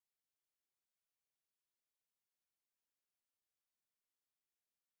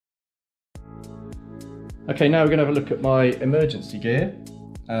Okay, now we're going to have a look at my emergency gear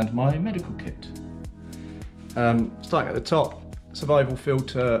and my medical kit. Starting at the top, survival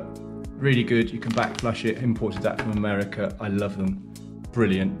filter, really good. You can backflush it, imported that from America. I love them,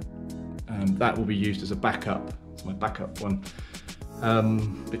 brilliant. That will be used as a backup. It's my backup one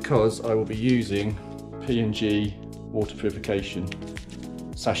because I will be using P&G water purification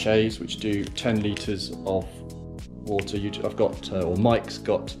sachets, which do 10 litres of water. I've got, or Mike's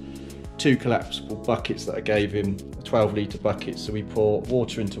got 2 collapsible buckets that I gave him, a 12-litre bucket. So we pour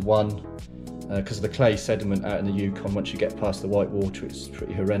water into one because of the clay sediment out in the Yukon. Once you get past the white water, it's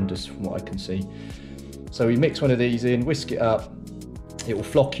pretty horrendous from what I can see. So we mix one of these in, whisk it up, it will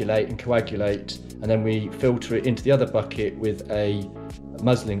flocculate and coagulate, and then we filter it into the other bucket with a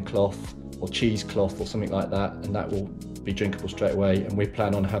muslin cloth or cheesecloth or something like that, and that will be drinkable straight away. And we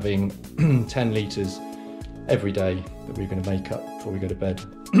plan on having 10 litres every day that we're going to make up before we go to bed.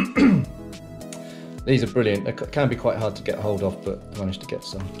 These are brilliant. They can be quite hard to get hold of, but I managed to get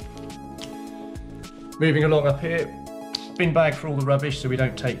some. Moving along up here, bin bag for all the rubbish, so we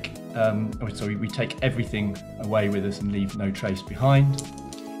don't take, we take everything away with us and leave no trace behind.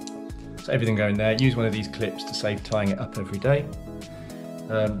 So everything going there. Use one of these clips to save tying it up every day.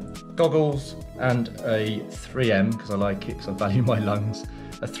 Goggles and a 3M, because I like it, because I value my lungs.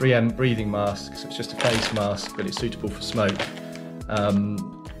 A 3M breathing mask, so it's just a face mask, but it's suitable for smoke. And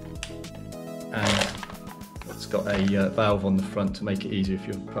it's got a valve on the front to make it easier if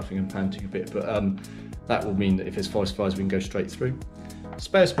you're puffing and panting a bit, but that will mean that if there's forest fires, we can go straight through.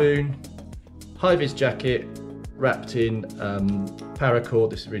 Spare spoon, high-vis jacket, wrapped in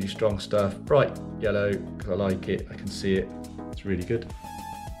paracord. This is really strong stuff, bright yellow, because I like it, I can see it, it's really good.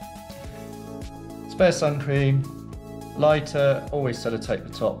 Spare sun cream, lighter, always sellotape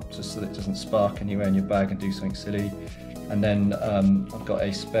the top just so that it doesn't spark anywhere in your bag and do something silly. And then I've got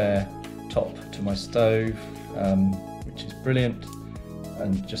a spare top to my stove, which is brilliant,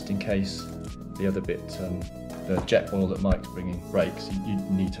 and just in case the other bit, the jet oil that Mike's bringing breaks, you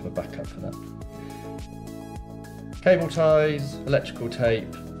need to have a backup for that. Cable ties, electrical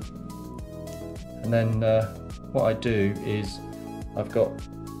tape, and then what I do is I've got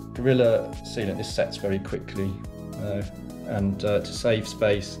Gorilla sealant. This sets very quickly, and to save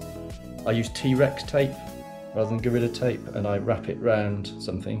space I use T-Rex tape rather than Gorilla tape, and I wrap it round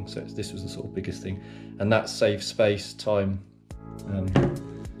something, so this was the sort of biggest thing, and that saves space, time,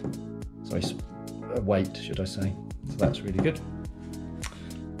 weight should I say, so that's really good.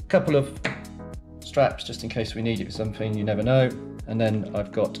 A couple of straps just in case we need it for something, you never know, and then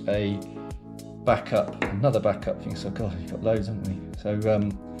I've got a backup, another backup thing, so God, you've got loads, haven't we? So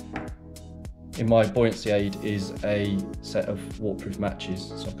in my buoyancy aid is a set of waterproof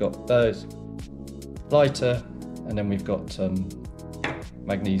matches, so I've got those, lighter, and then we've got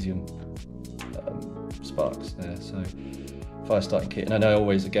magnesium sparks there, so fire starting kit. And I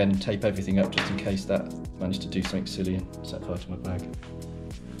always again tape everything up just in case that managed to do something silly and set fire to my bag.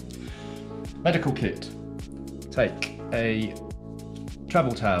 Medical kit, take a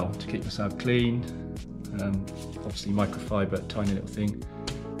travel towel to keep myself clean, obviously microfiber, tiny little thing,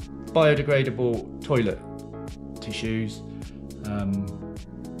 biodegradable toilet tissues.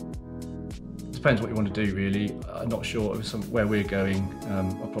 Depends what you want to do really. I'm not sure where we're going.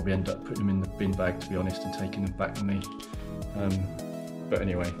 I'll probably end up putting them in the bin bag, to be honest, and taking them back with me. But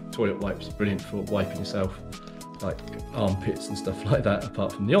anyway, toilet wipes are brilliant for wiping yourself, like armpits and stuff like that,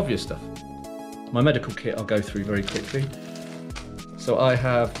 apart from the obvious stuff. My medical kit I'll go through very quickly. So I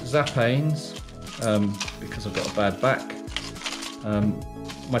have Zapanes, because I've got a bad back.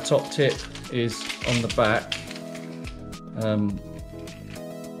 My top tip is on the back,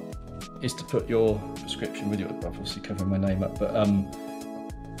 is to put your prescription with you. I'm obviously covering my name up, but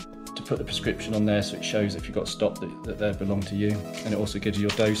to put the prescription on there so it shows if you've got stock that they belong to you, and it also gives you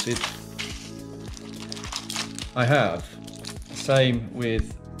your dosage. I have the same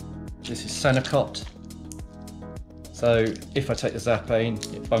with, this is Senokot. So if I take the Zapane,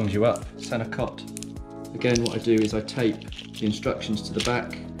 it bungs you up. Senokot. Again, what I do is I tape the instructions to the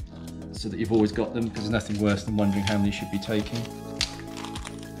back so that you've always got them, because there's nothing worse than wondering how many you should be taking.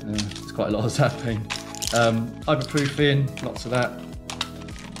 It's quite a lot of Zapane. Ibuprofen, lots of that.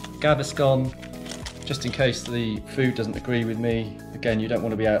 Gaviscon, just in case the food doesn't agree with me. Again, you don't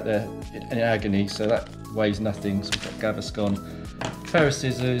want to be out there in agony, so that weighs nothing, so we've got Gaviscon. Pair of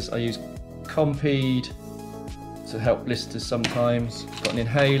scissors, I use Compeed to help blisters sometimes. Got an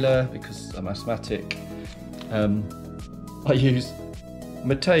inhaler because I'm asthmatic. I use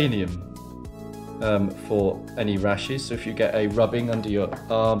Metanium for any rashes, so if you get a rubbing under your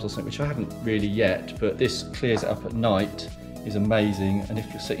arms or something, which I haven't really yet, but this clears it up at night, is amazing, and if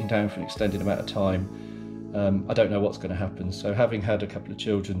you're sitting down for an extended amount of time, I don't know what's going to happen. So having had a couple of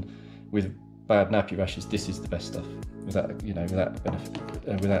children with bad nappy rashes, this is the best stuff, without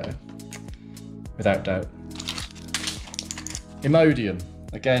doubt. Imodium,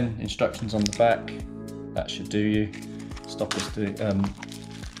 again, instructions on the back. That should do you. Stop us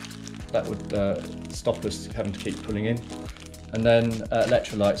that would stop us having to keep pulling in. And then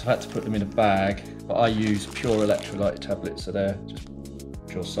electrolytes, I've had to put them in a bag, but I use pure electrolyte tablets, so they're just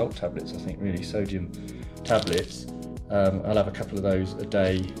pure salt tablets, I think, really, sodium tablets. I'll have a couple of those a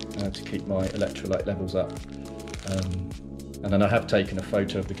day to keep my electrolyte levels up. And then I have taken a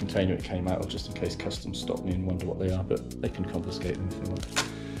photo of the container it came out of, just in case customs stop me and wonder what they are, but they can confiscate them if they want.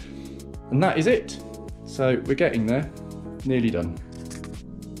 And that is it. So we're getting there, nearly done.